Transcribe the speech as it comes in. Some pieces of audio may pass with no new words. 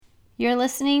You're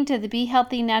listening to the Be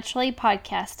Healthy Naturally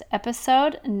podcast,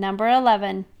 episode number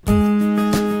 11.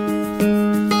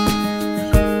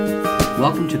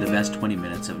 Welcome to the best 20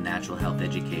 minutes of natural health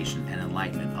education and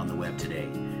enlightenment on the web today.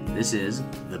 This is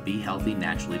the Be Healthy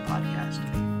Naturally podcast.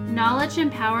 Knowledge,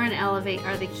 empower, and elevate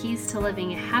are the keys to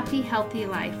living a happy, healthy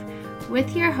life.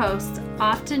 With your hosts,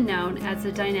 often known as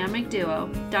the dynamic duo,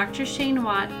 Dr. Shane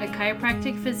Watt, a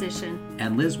chiropractic physician,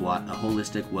 and Liz Watt, a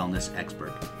holistic wellness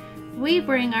expert. We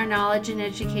bring our knowledge and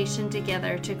education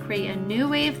together to create a new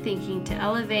way of thinking to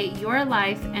elevate your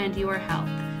life and your health.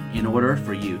 In order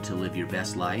for you to live your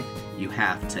best life, you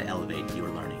have to elevate your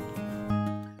learning.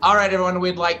 All right, everyone,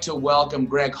 we'd like to welcome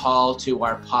Greg Hall to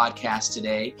our podcast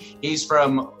today. He's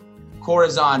from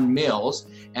Corazon Mills,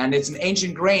 and it's an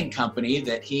ancient grain company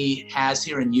that he has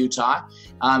here in Utah.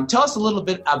 Tell us a little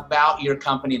bit about your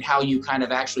company and how you kind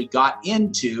of actually got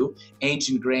into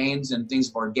ancient grains and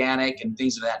things organic and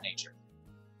things of that nature.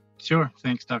 Sure.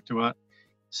 Thanks, Dr. Watt.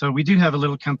 So we do have a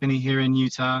little company here in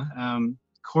Utah.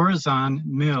 Corazon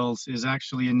Mills is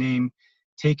actually a name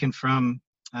taken from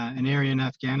an area in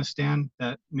Afghanistan,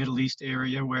 that Middle East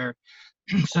area where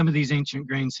some of these ancient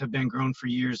grains have been grown for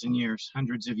years and years,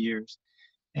 hundreds of years.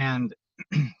 And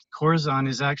Corazon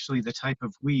is actually the type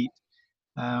of wheat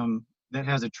that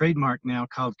has a trademark now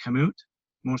called Kamut.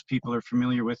 Most people are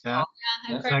familiar with that.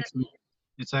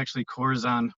 It's actually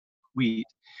Corazon wheat.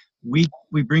 We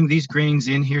bring these grains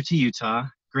in here to Utah,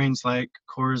 grains like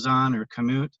Corazon or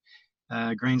Kamut,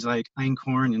 grains like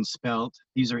einkorn and spelt.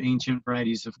 These are ancient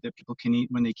varieties that people can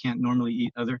eat when they can't normally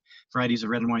eat other varieties of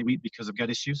red and white wheat because of gut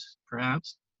issues,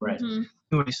 perhaps. Right. Mm-hmm.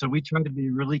 Anyway, so we try to be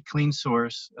a really clean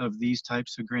source of these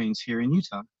types of grains here in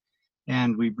Utah.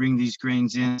 And we bring these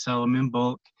grains in, sell them in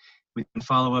bulk. We can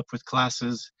follow up with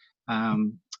classes,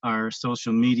 our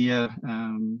social media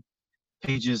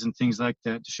pages and things like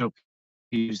that to show people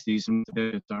use these and what the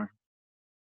benefits are.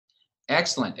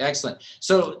 Excellent.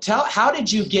 So how did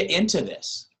you get into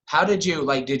this? How did you,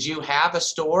 did you have a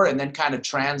store and then kind of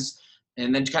changed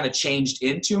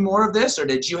into more of this? Or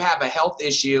did you have a health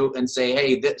issue and say,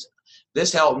 hey,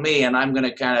 this helped me and I'm going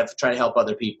to kind of try to help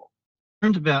other people? I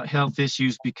learned about health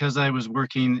issues because I was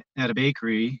working at a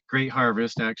bakery, Great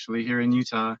Harvest actually, here in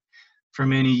Utah for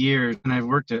many years. And I've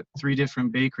worked at 3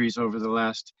 different bakeries over the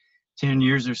last 10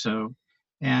 years or so.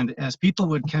 And as people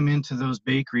would come into those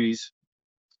bakeries,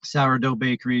 sourdough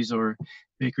bakeries or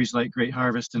bakeries like Great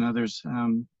Harvest and others,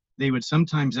 they would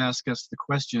sometimes ask us the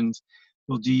questions,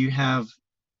 well, do you have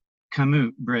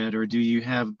Kamut bread, or do you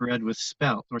have bread with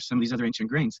spelt or some of these other ancient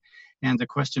grains? And the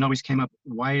question always came up,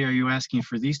 why are you asking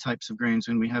for these types of grains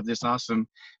when we have this awesome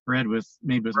bread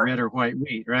made with red or white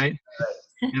wheat, right?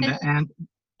 And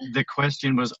the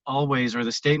question was always, or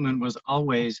the statement was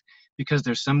always, because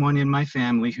there's someone in my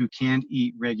family who can't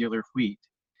eat regular wheat.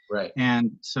 Right.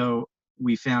 And so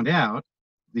we found out,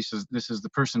 this is the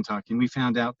person talking, we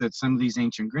found out that some of these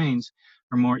ancient grains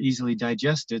are more easily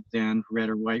digested than red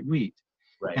or white wheat.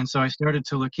 Right. And so I started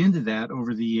to look into that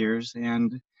over the years,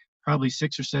 and probably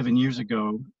 6 or 7 years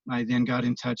ago, I then got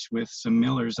in touch with some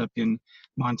millers up in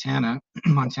Montana,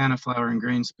 Montana flour and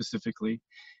grain specifically,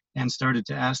 and started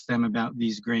to ask them about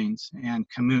these grains, and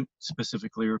Kamut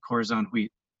specifically, or Corazon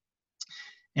wheat.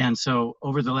 And so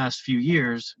over the last few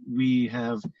years, we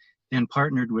have then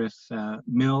partnered with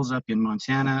mills up in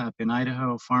Montana, up in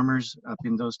Idaho, farmers up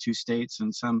in those 2 states,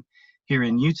 and some here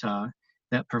in Utah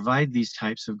that provide these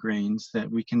types of grains that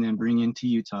we can then bring into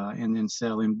Utah and then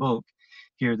sell in bulk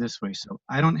here this way. So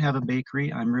I don't have a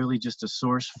bakery. I'm really just a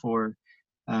source for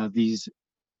these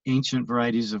ancient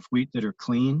varieties of wheat that are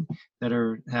clean, that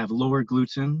have lower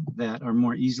gluten, that are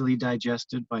more easily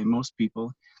digested by most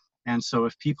people. And so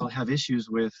if people have issues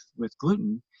with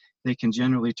gluten, they can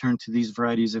generally turn to these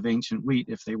varieties of ancient wheat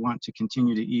if they want to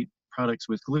continue to eat products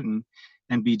with gluten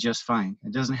and be just fine.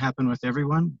 It doesn't happen with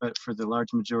everyone, but for the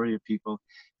large majority of people,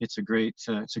 it's a great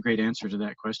answer to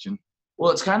that question.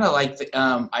 Well, it's kind of like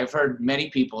I've heard many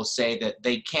people say that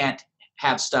they can't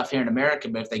have stuff here in America,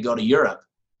 but if they go to Europe,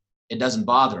 it doesn't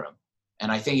bother them.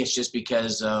 And I think it's just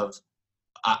because of,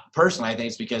 personally, I think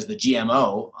it's because the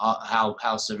GMO,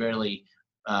 how severely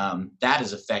that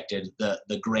has affected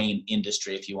the grain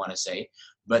industry, if you want to say.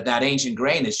 But that ancient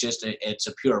grain is it's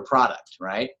a pure product,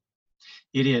 right?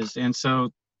 It is. And so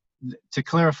to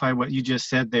clarify what you just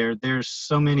said there's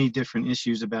so many different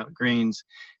issues about grains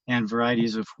and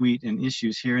varieties of wheat and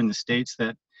issues here in the States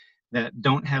that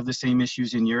don't have the same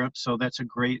issues in Europe. So that's a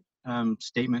great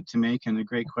statement to make and a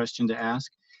great question to ask.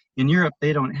 In Europe,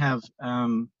 they don't have,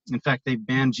 in fact, they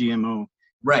banned GMO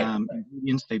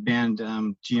ingredients. They banned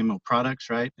GMO products,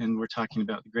 right? And we're talking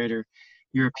about the greater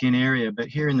European area. But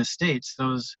here in the States,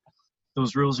 those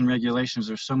those rules and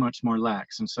regulations are so much more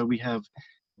lax. And so we have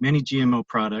many GMO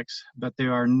products, but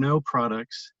there are no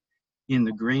products in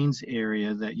the grains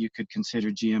area that you could consider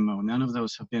GMO. None of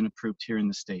those have been approved here in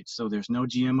the States. So there's no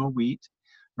GMO wheat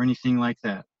or anything like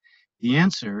that. The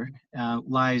answer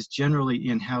lies generally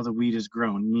in how the wheat is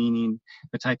grown, meaning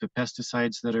the type of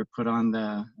pesticides that are put on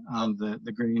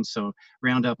the grain. So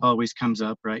Roundup always comes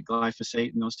up, right?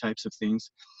 Glyphosate and those types of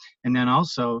things. And then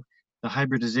also the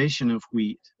hybridization of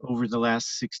wheat over the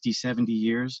last 60, 70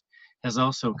 years has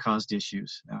also caused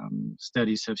issues,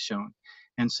 studies have shown.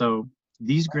 And so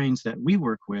these grains that we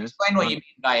work with— Explain what you mean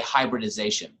by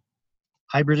hybridization.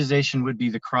 Hybridization would be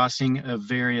the crossing of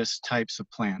various types of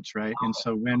plants, right? And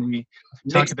so when we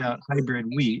talk about hybrid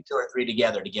wheat— 2 or 3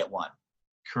 together to get one.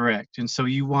 Correct. And so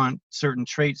you want certain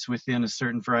traits within a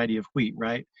certain variety of wheat,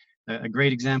 right? A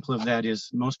great example of that is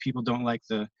most people don't like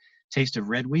the taste of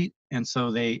red wheat, and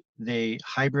so they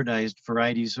hybridized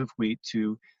varieties of wheat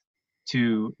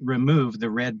to remove the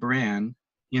red bran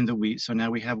in the wheat. So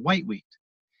now we have white wheat,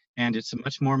 and it's a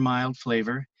much more mild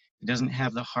flavor. It doesn't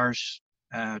have the harsh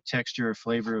texture or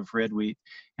flavor of red wheat.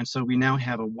 And so we now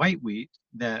have a white wheat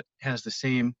that has the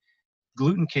same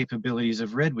gluten capabilities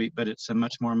of red wheat, but it's a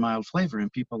much more mild flavor,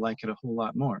 and people like it a whole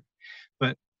lot more.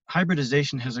 But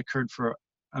hybridization has occurred for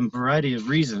a variety of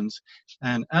reasons,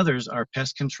 and others are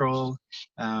pest control,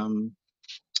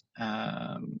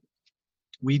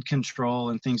 weed control,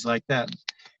 and things like that.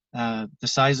 The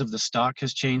size of the stalk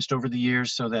has changed over the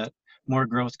years so that more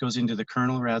growth goes into the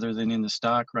kernel rather than in the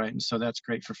stalk, right? And so that's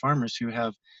great for farmers who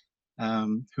have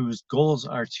whose goals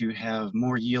are to have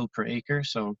more yield per acre.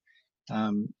 So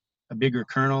a bigger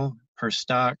kernel per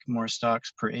stalk, more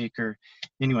stalks per acre.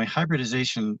 Anyway,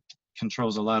 hybridization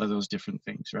controls a lot of those different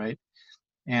things, right?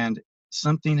 And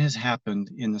something has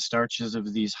happened in the starches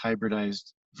of these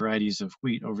hybridized varieties of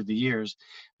wheat over the years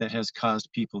that has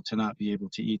caused people to not be able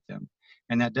to eat them.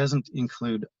 And that doesn't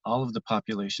include all of the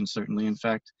population, certainly. In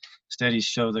fact, studies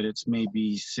show that it's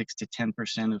maybe 6 to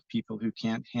 10% of people who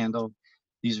can't handle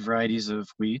these varieties of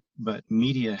wheat, but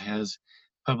media has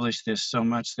published this so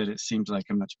much that it seems like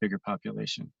a much bigger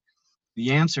population.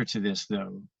 The answer to this,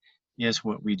 though, is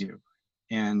what we do.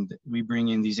 And we bring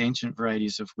in these ancient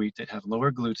varieties of wheat that have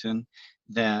lower gluten,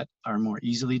 that are more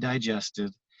easily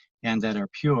digested, and that are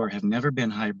pure, have never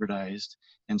been hybridized,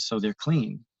 and so they're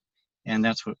clean. And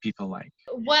that's what people like.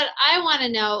 What I want to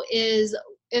know is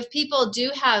if people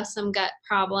do have some gut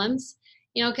problems,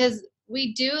 because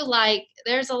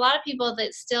there's a lot of people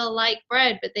that still like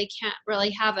bread, but they can't really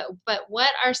have it. But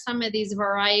what are some of these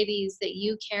varieties that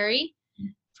you carry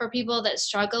for people that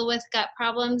struggle with gut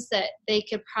problems that they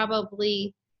could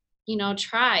probably,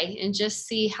 try and just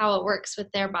see how it works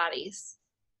with their bodies?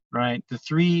 Right. The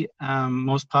 3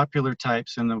 most popular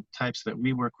types, and the types that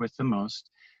we work with the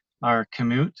most, are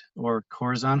kamut or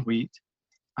Corazon wheat,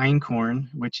 einkorn,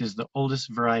 which is the oldest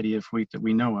variety of wheat that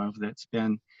we know of that's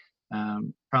been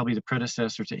probably the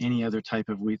predecessor to any other type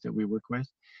of wheat that we work with.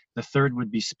 The third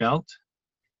would be spelt,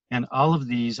 and all of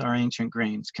these are ancient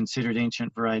grains, considered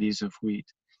ancient varieties of wheat.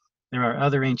 There are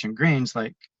other ancient grains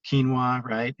like quinoa,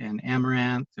 right, and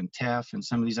amaranth and teff and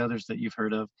some of these others that you've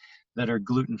heard of that are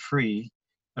gluten-free.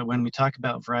 But when we talk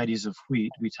about varieties of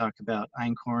wheat, we talk about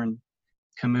einkorn,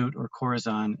 kamut or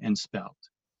Corazon, and spelt.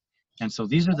 And so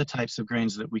these are the types of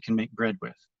grains that we can make bread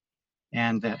with,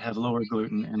 and that have lower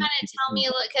gluten. And kind of tell me,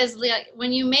 because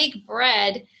when you make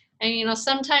bread, and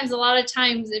sometimes, a lot of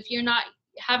times, if you're not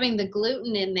having the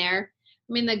gluten in there,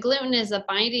 the gluten is a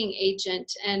binding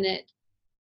agent,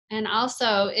 and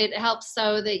also it helps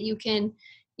so that you can,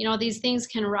 these things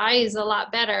can rise a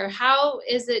lot better. How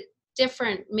is it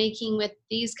different making with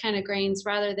these kind of grains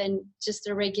rather than just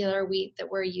a regular wheat that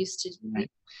we're used to? Right.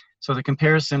 So the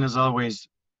comparison is always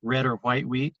red or white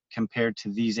wheat compared to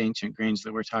these ancient grains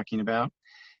that we're talking about.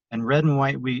 And red and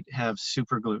white wheat have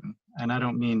super gluten. And I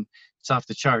don't mean it's off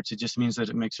the charts. It just means that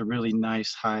it makes a really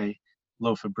nice high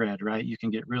loaf of bread, right? You can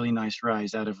get really nice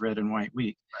rise out of red and white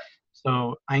wheat.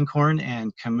 So einkorn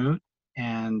and kamut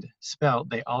and spelt,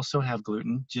 they also have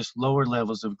gluten, just lower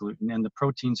levels of gluten, and the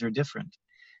proteins are different.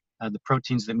 The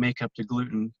proteins that make up the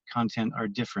gluten content are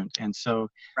different. And so,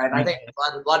 right. I think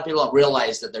a lot of people don't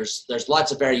realize that there's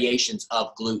lots of variations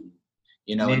of gluten,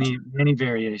 many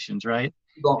variations, right?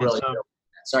 People don't really know.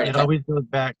 Sorry. It always goes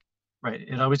back, right.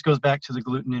 It always goes back to the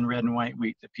gluten in red and white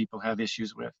wheat that people have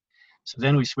issues with. So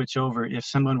then we switch over. If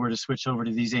someone were to switch over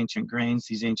to these ancient grains,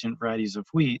 these ancient varieties of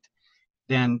wheat,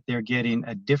 then they're getting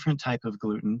a different type of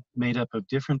gluten made up of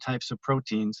different types of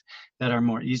proteins that are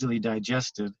more easily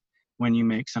digested when you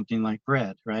make something like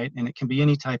bread, right? And it can be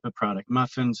any type of product,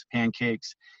 muffins,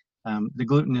 pancakes. The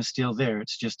gluten is still there.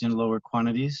 It's just in lower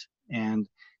quantities, and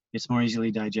It's more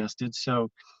easily digested. So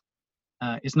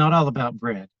it's not all about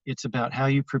bread. It's about how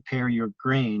you prepare your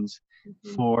grains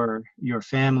for your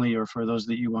family or for those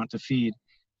that you want to feed,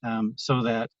 so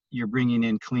that you're bringing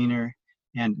in cleaner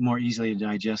and more easily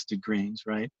digested grains,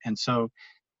 right? And so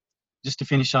just to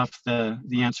finish off the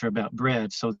answer about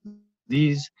bread, so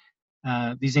these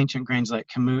ancient grains like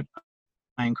kamut,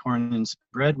 einkorn, and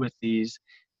bread with these,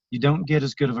 you don't get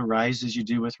as good of a rise as you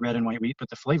do with red and white wheat, but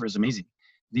the flavor is amazing.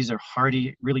 These are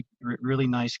hearty, really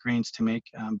nice grains to make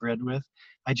bread with.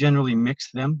 I generally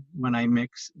mix them when I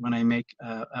make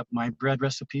up my bread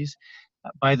recipes.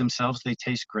 By themselves, they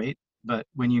taste great, but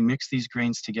when you mix these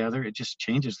grains together, it just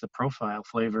changes the profile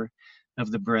flavor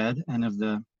of the bread and of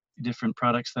the different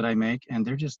products that I make, and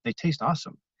they taste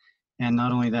awesome. And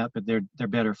not only that, but they're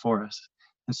better for us.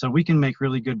 And so we can make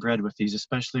really good bread with these,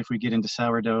 especially if we get into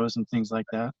sourdoughs and things like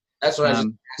that. That's what I was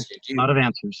going to ask you. A lot of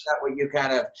answers. Is that what you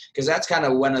because that's kind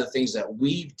of one of the things that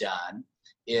we've done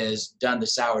is done the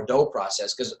sourdough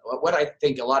process. Because what I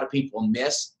think a lot of people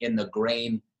miss in the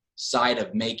grain side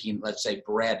of making, let's say,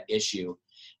 bread issue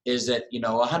is that,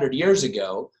 100 years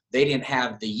ago, they didn't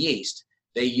have the yeast.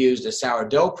 They used a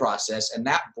sourdough process, and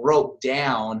that broke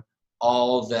down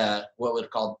all the, what we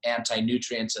call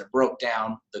anti-nutrients, and it broke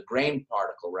down the grain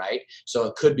particle, right? So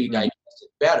it could be digested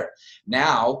better.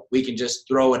 Now we can just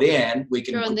throw it in. We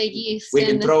can throw in the yeast. We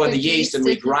can throw in the yeast and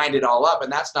we grind it all up,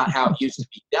 and that's not how it used to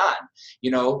be done.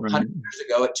 100 years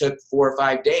ago, it took 4 or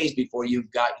 5 days before you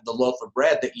got the loaf of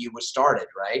bread that you was started,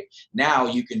 right? Now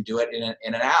you can do it in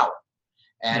an hour.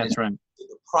 And that's right.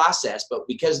 The process, but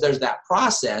because there's that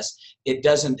process, it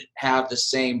doesn't have the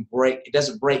same it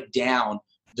doesn't break down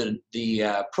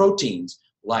the proteins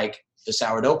like the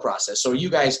sourdough process. So are you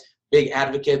guys big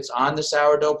advocates on the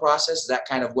sourdough process? Is that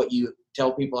kind of what you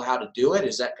tell people how to do it?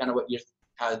 Is that kind of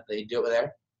how they do it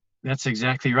there? That's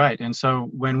exactly right. And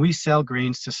so when we sell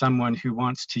grains to someone who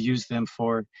wants to use them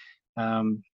for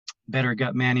better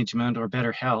gut management or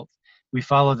better health, we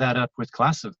follow that up with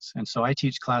classes. And so I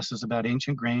teach classes about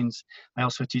ancient grains. I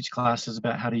also teach classes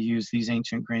about how to use these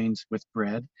ancient grains with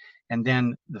bread. And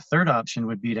then the third option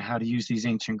would be to how to use these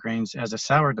ancient grains as a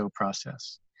sourdough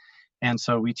process. And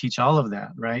so we teach all of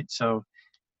that, right? So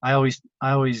I always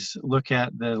look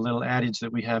at the little adage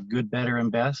that we have: good, better,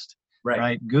 and best.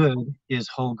 Right? Good is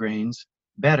whole grains,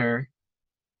 better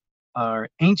are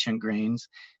ancient grains,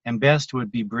 and best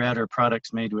would be bread or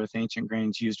products made with ancient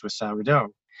grains used with sourdough.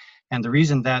 And the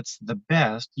reason that's the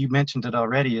best, you mentioned it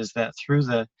already, is that through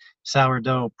the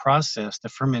sourdough process, the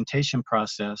fermentation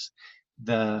process,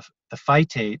 the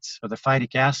phytates or the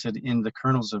phytic acid in the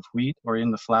kernels of wheat or in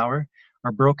the flour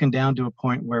are broken down to a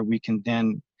point where we can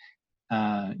then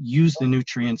use the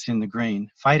nutrients in the grain.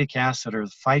 Phytic acid or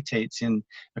phytates in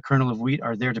a kernel of wheat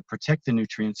are there to protect the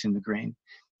nutrients in the grain.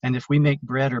 And if we make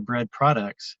bread or bread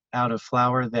products out of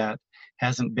flour that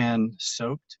hasn't been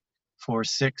soaked for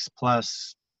 6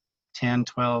 plus 10,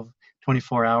 12,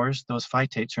 24 hours, those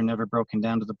phytates are never broken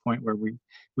down to the point where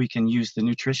we can use the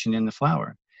nutrition in the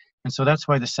flour. And so that's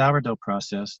why the sourdough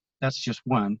process, that's just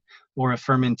one, or a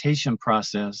fermentation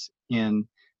process in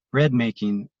bread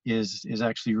making is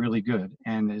actually really good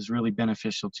and is really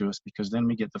beneficial to us, because then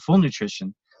we get the full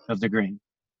nutrition of the grain.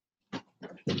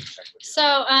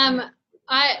 So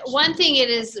one thing it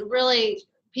is really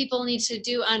people need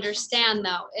to understand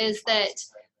though is that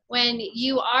when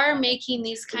you are making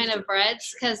these kind of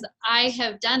breads, because I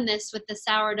have done this with the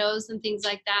sourdoughs and things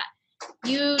like that,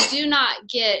 you do not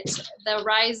get the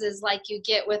rises like you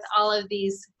get with all of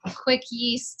these quick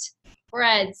yeast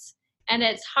breads. And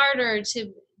it's harder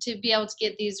to be able to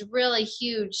get these really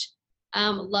huge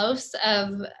loaves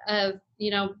of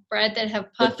bread that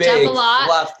have puffed the big, up a lot.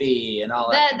 Fluffy and all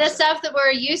that. The stuff that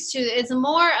we're used to is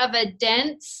more of a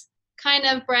dense kind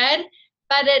of bread,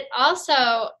 but it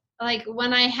also, like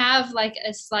when I have like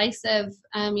a slice of,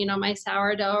 my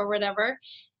sourdough or whatever,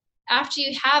 after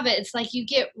you have it, it's like you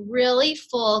get really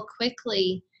full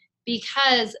quickly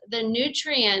because the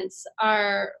nutrients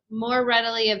are more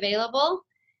readily available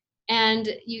and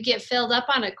you get filled up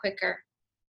on it quicker.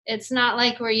 It's not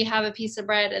like where you have a piece of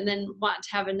bread and then want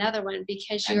to have another one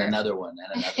because you get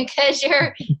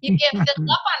filled up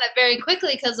on it very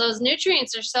quickly because those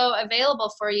nutrients are so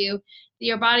available for you.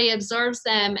 Your body absorbs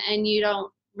them and you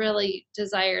don't really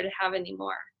desire to have any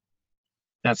more.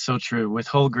 That's so true. With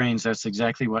whole grains, that's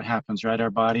exactly what happens, right? Our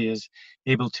body is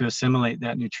able to assimilate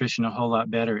that nutrition a whole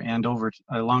lot better and over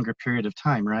a longer period of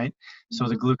time, right? Mm-hmm. So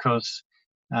the glucose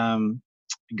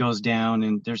goes down,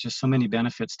 and there's just so many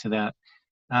benefits to that.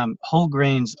 Whole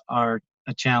grains are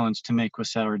a challenge to make with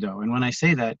sourdough. And when I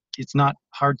say that, it's not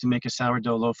hard to make a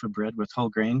sourdough loaf of bread with whole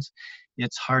grains.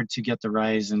 It's hard to get the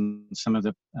rise and some of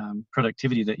the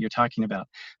productivity that you're talking about.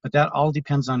 But that all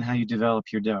depends on how you develop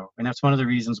your dough. And that's one of the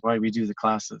reasons why we do the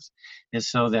classes,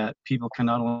 is so that people can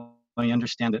not only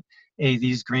understand that,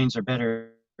 these grains are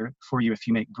better for you if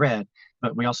you make bread,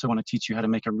 but we also want to teach you how to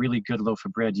make a really good loaf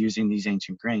of bread using these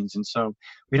ancient grains. And so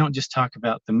we don't just talk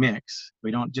about the mix, we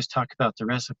don't just talk about the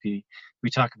recipe, we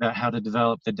talk about how to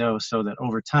develop the dough so that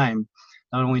over time,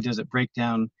 not only does it break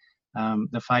down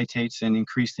the phytates and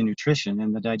increase the nutrition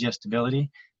and the digestibility,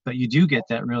 but you do get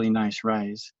that really nice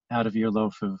rise out of your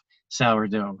loaf of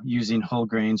sourdough using whole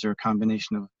grains or a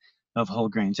combination of whole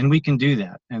grains. And we can do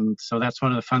that. And so that's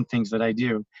one of the fun things that I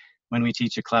do when we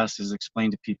teach a class, is explain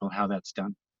to people how that's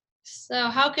done. So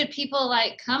how could people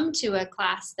like come to a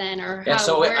class then, or Yeah, how,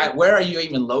 so where are you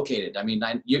even located? I mean,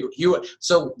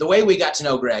 so the way we got to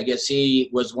know Greg is he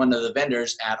was one of the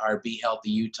vendors at our Be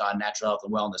Healthy Utah Natural Health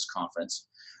and Wellness Conference.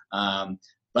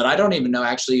 But I don't even know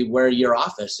actually where your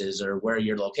office is or where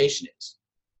your location is.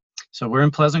 So we're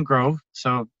in Pleasant Grove,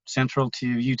 so central to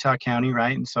Utah County,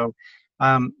 right? And so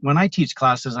when I teach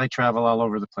classes, I travel all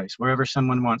over the place, wherever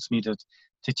someone wants me to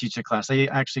teach a class. I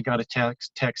actually got a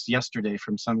text yesterday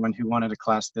from someone who wanted a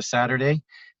class this Saturday,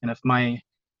 and if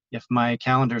my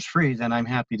calendar's free, then I'm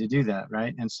happy to do that,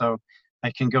 right? And so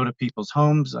I can go to people's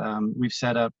homes. We've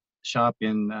set up shop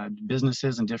in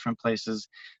businesses and different places.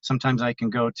 Sometimes I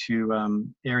can go to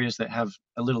areas that have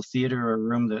a little theater or a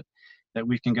room that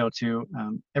we can go to.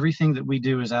 Everything that we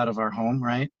do is out of our home,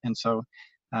 right? And so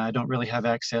I don't really have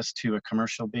access to a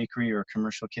commercial bakery or a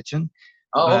commercial kitchen.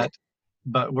 Oh,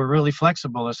 But we're really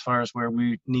flexible as far as where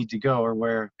we need to go or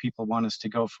where people want us to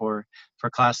go for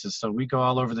classes. So we go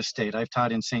all over the state. I've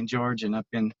taught in St. George and up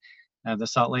in the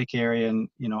Salt Lake area, and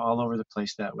all over the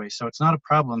place that way. So it's not a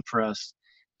problem for us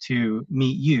to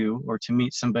meet you or to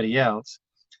meet somebody else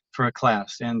for a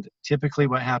class. And typically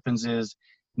what happens is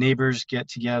neighbors get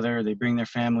together, they bring their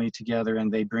family together,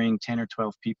 and they bring 10 or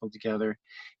 12 people together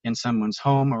in someone's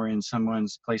home or in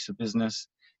someone's place of business,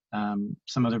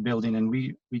 some other building, and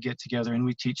we get together and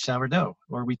we teach sourdough,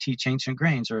 or we teach ancient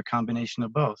grains, or a combination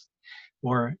of both,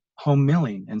 or home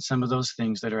milling and some of those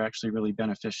things that are actually really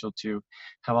beneficial to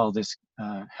how all this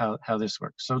how this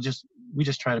works. So we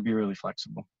just try to be really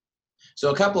flexible.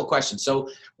 So a couple of questions. So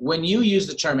when you use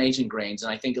the term ancient grains,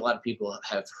 and I think a lot of people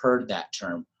have heard that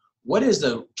term, what is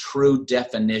the true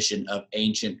definition of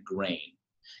ancient grain?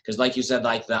 Because like you said,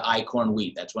 like the Eichhorn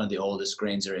wheat, that's one of the oldest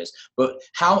grains there is. But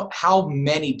how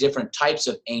many different types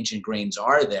of ancient grains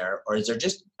are there, or is there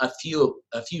just a few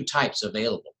types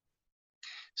available?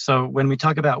 So when we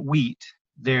talk about wheat,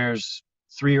 there's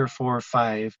 3 or 4 or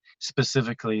 5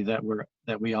 specifically that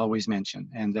we always mention,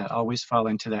 and that always fall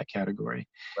into that category.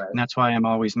 Right. And that's why I'm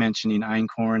always mentioning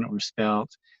einkorn or spelt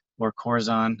or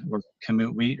korzan or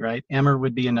kamut wheat, right? Emmer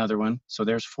would be another one. So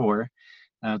there's 4.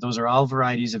 Those are all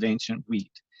varieties of ancient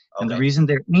wheat. Okay. And the reason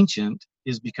they're ancient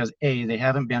is because they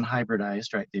haven't been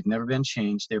hybridized, right? They've never been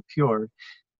changed. They're pure.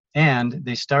 And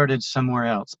they started somewhere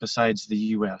else besides the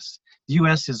U.S. The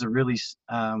U.S. is a really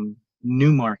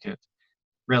new market,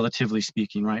 relatively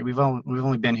speaking, right? We've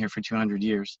only been here for 200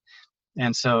 years.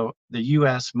 And so the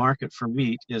U.S. market for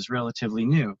wheat is relatively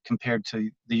new compared to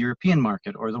the European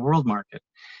market or the world market.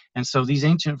 And so these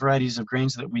ancient varieties of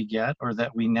grains that we get, or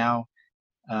that we now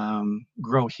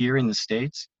grow here in the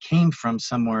States, came from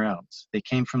somewhere else. They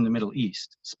came from the Middle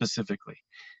East, specifically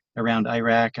around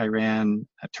Iraq, Iran,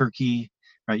 Turkey,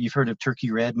 right? You've heard of Turkey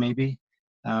red, maybe?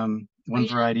 One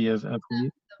variety of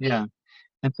wheat. Yeah.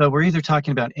 And so we're either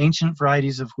talking about ancient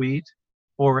varieties of wheat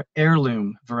or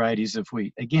heirloom varieties of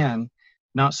wheat. Again,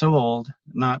 not so old,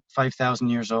 not 5,000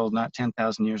 years old, not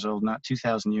 10,000 years old, not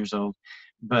 2,000 years old,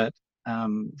 but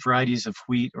varieties of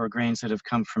wheat or grains that have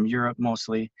come from Europe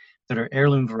mostly, that are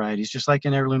heirloom varieties, just like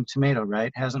an heirloom tomato,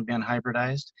 right? Hasn't been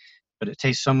hybridized, but it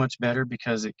tastes so much better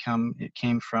because it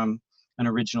came from an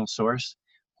original source.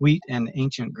 Wheat and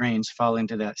ancient grains fall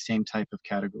into that same type of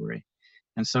category.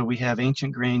 And so we have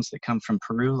ancient grains that come from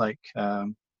Peru, like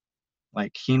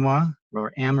quinoa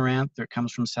or amaranth that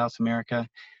comes from South America.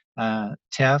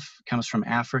 Teff comes from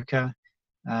Africa.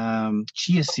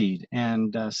 Chia seed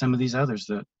and some of these others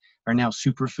that are now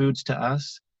superfoods to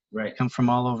us, right, come from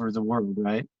all over the world,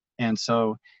 right? And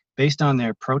so based on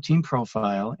their protein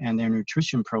profile and their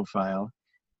nutrition profile,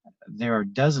 there are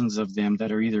dozens of them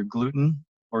that are either gluten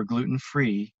or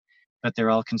gluten-free, but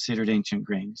they're all considered ancient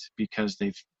grains because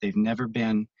they've never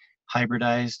been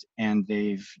hybridized and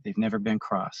they've never been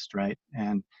crossed, right?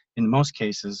 And in most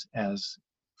cases, as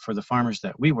for the farmers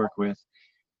that we work with,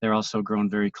 they're also grown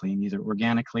very clean, either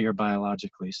organically or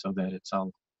biologically, so that it's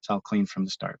all It's all clean from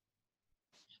the start.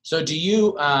 So do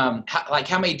you,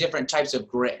 how many different types of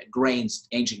grains,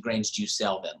 ancient grains, do you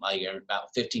sell then? Like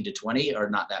about 15 to 20 or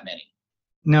not that many?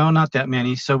 No, not that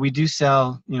many. So we do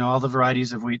sell, all the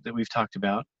varieties of wheat that we've talked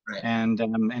about. Right. And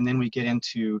then we get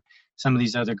into some of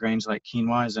these other grains like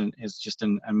quinoa is just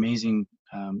an amazing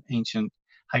ancient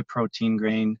high protein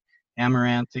grain.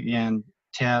 Amaranth, again,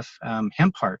 teff,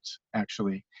 hemp hearts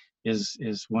actually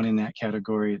is one in that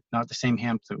category. Not the same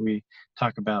hemp that we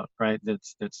talk about, right?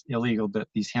 That's illegal, but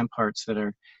these hemp hearts that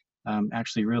are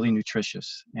actually really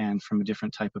nutritious and from a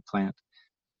different type of plant.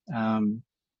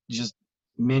 Just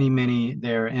many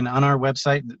there. And on our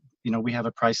website, we have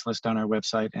a price list on our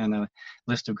website and a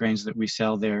list of grains that we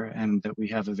sell there and that we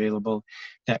have available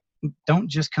that don't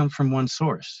just come from one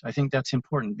source. I think that's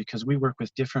important because we work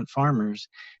with different farmers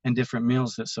and different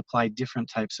mills that supply different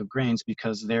types of grains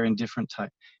because they're in different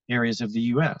areas of the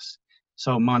U.S.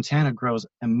 So Montana grows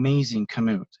amazing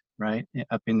kamut, right?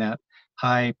 Up in that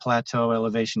high plateau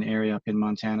elevation area up in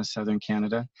Montana, southern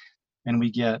Canada. And we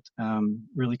get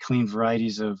really clean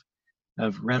varieties of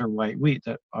red or white wheat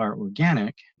that are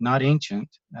organic, not ancient,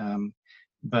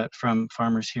 but from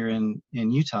farmers here in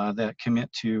Utah that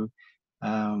commit to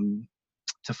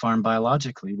farm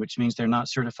biologically, which means they're not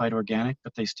certified organic,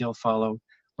 but they still follow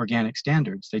organic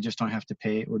standards. They just don't have to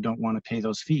pay or don't want to pay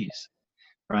those fees,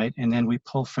 right? And then we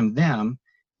pull from them.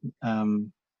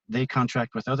 They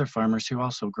contract with other farmers who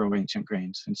also grow ancient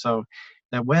grains. And so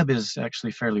that web is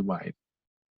actually fairly wide.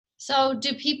 So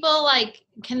do people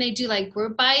can they do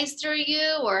group buys through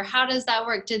you, or how does that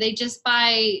work? Do they just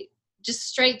buy just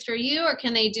straight through you, or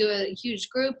can they do a huge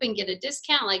group and get a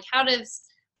discount? How is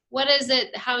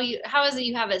it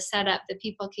you have it set up that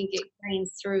people can get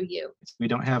grains through you? We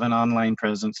don't have an online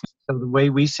presence. So the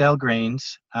way we sell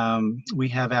grains, we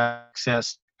have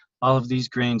access all of these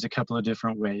grains a couple of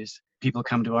different ways. People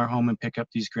come to our home and pick up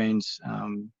these grains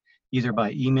either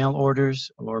by email orders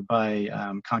or by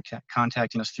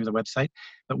contacting us through the website.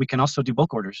 But we can also do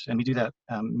bulk orders, and we do that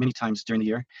many times during the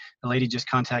year. A lady just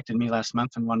contacted me last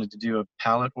month and wanted to do a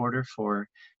pallet order for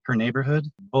her neighborhood.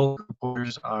 Bulk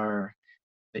orders are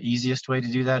the easiest way to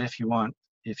do that if you want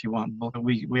bulk.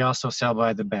 We also sell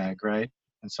by the bag, right?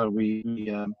 And so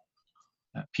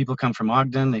people come from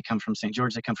Ogden, they come from St.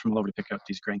 George, they come from all over to pick up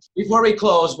these grains. Before we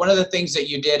close, one of the things that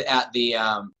you did at the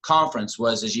conference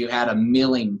was you had a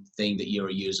milling thing that you were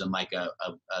using, like a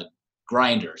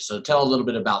grinder. So tell a little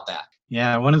bit about that.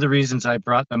 Yeah, one of the reasons I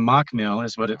brought the mock mill,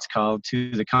 is what it's called,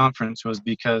 to the conference was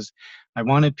because I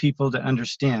wanted people to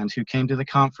understand who came to the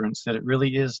conference that it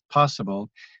really is possible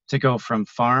to go from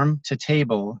farm to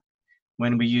table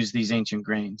when we use these ancient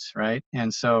grains, right?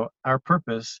 And so our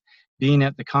purpose being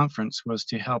at the conference was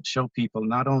to help show people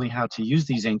not only how to use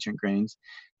these ancient grains,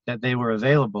 that they were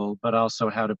available, but also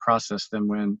how to process them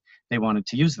when they wanted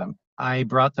to use them. I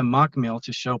brought the mock mill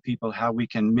to show people how we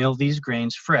can mill these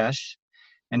grains fresh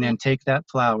and then take that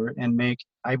flour and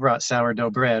I brought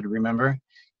sourdough bread, remember,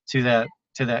 to that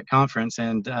conference.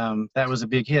 And that was a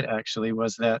big hit, actually,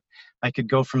 was that I could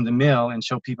go from the mill and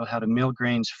show people how to mill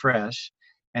grains fresh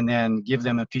and then give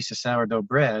them a piece of sourdough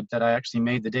bread that I actually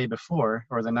made the day before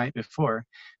or the night before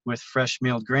with fresh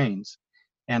milled grains.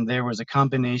 And there was a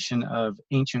combination of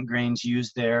ancient grains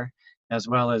used there, as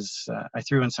well as I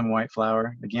threw in some white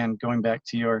flour. Again, going back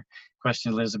to your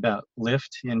question, Liz, about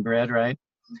lift in bread, right?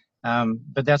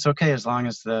 But that's okay as long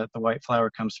as the white flour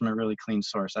comes from a really clean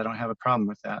source. I don't have a problem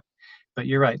with that. But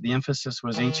you're right, the emphasis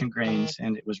was ancient grains,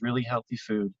 and it was really healthy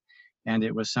food, and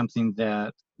it was something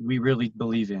that we really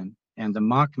believe in. And the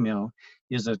mock mill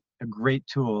is a great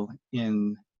tool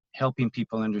in helping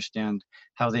people understand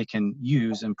how they can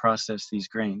use and process these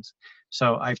grains.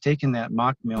 So I've taken that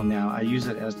mock mill now. I use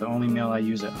it as the only mill I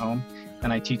use at home,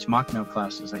 and I teach mock mill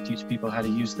classes. I teach people how to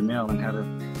use the mill and how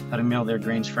to mill their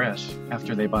grains fresh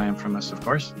after they buy them from us, of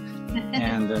course.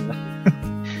 And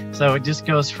so it just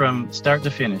goes from start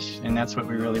to finish, and that's what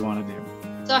we really want to do.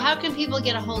 So how can people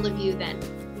get a hold of you then?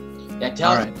 Yeah,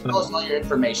 tell us all your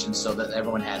information so that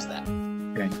everyone has that.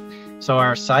 Okay. So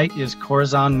our site is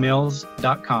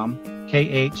corazonmills.com,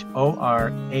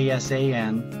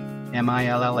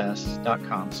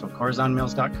 KORASANMILLS.com. So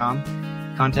corazonmills.com.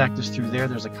 Contact us through there.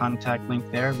 There's a contact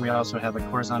link there. We also have a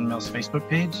Corazon Mills Facebook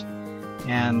page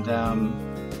and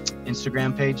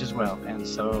Instagram page as well. And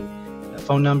so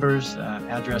phone numbers,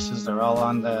 addresses, they're all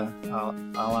on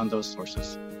those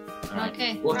sources. Right.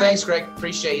 Okay. Well, thanks, Greg.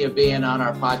 Appreciate you being on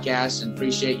our podcast and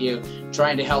appreciate you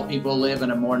trying to help people live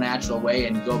in a more natural way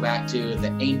and go back to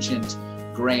the ancient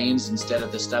grains instead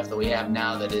of the stuff that we have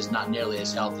now that is not nearly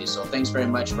as healthy. So thanks very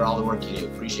much for all the work you do.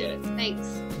 Appreciate it.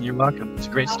 Thanks. You're welcome. It's a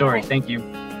great story. Right. Thank you.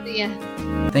 See ya.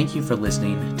 Thank you for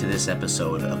listening to this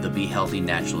episode of the Be Healthy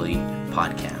Naturally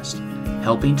podcast,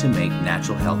 helping to make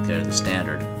natural healthcare the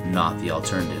standard, not the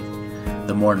alternative.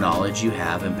 The more knowledge you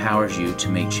have empowers you to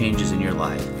make changes in your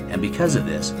life, and because of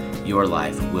this, your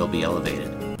life will be elevated.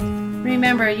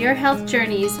 Remember, your health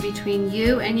journey is between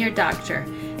you and your doctor.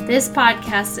 This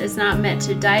podcast is not meant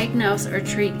to diagnose or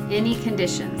treat any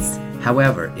conditions.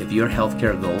 However, if your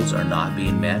healthcare goals are not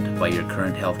being met by your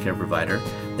current healthcare provider,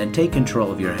 then take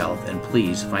control of your health and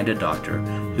please find a doctor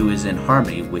who is in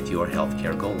harmony with your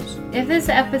healthcare goals. If this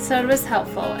episode was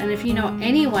helpful, and if you know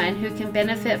anyone who can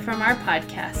benefit from our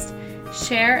podcast,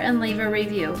 share and leave a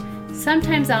review.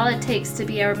 Sometimes all it takes to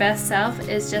be our best self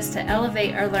is just to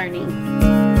elevate our learning.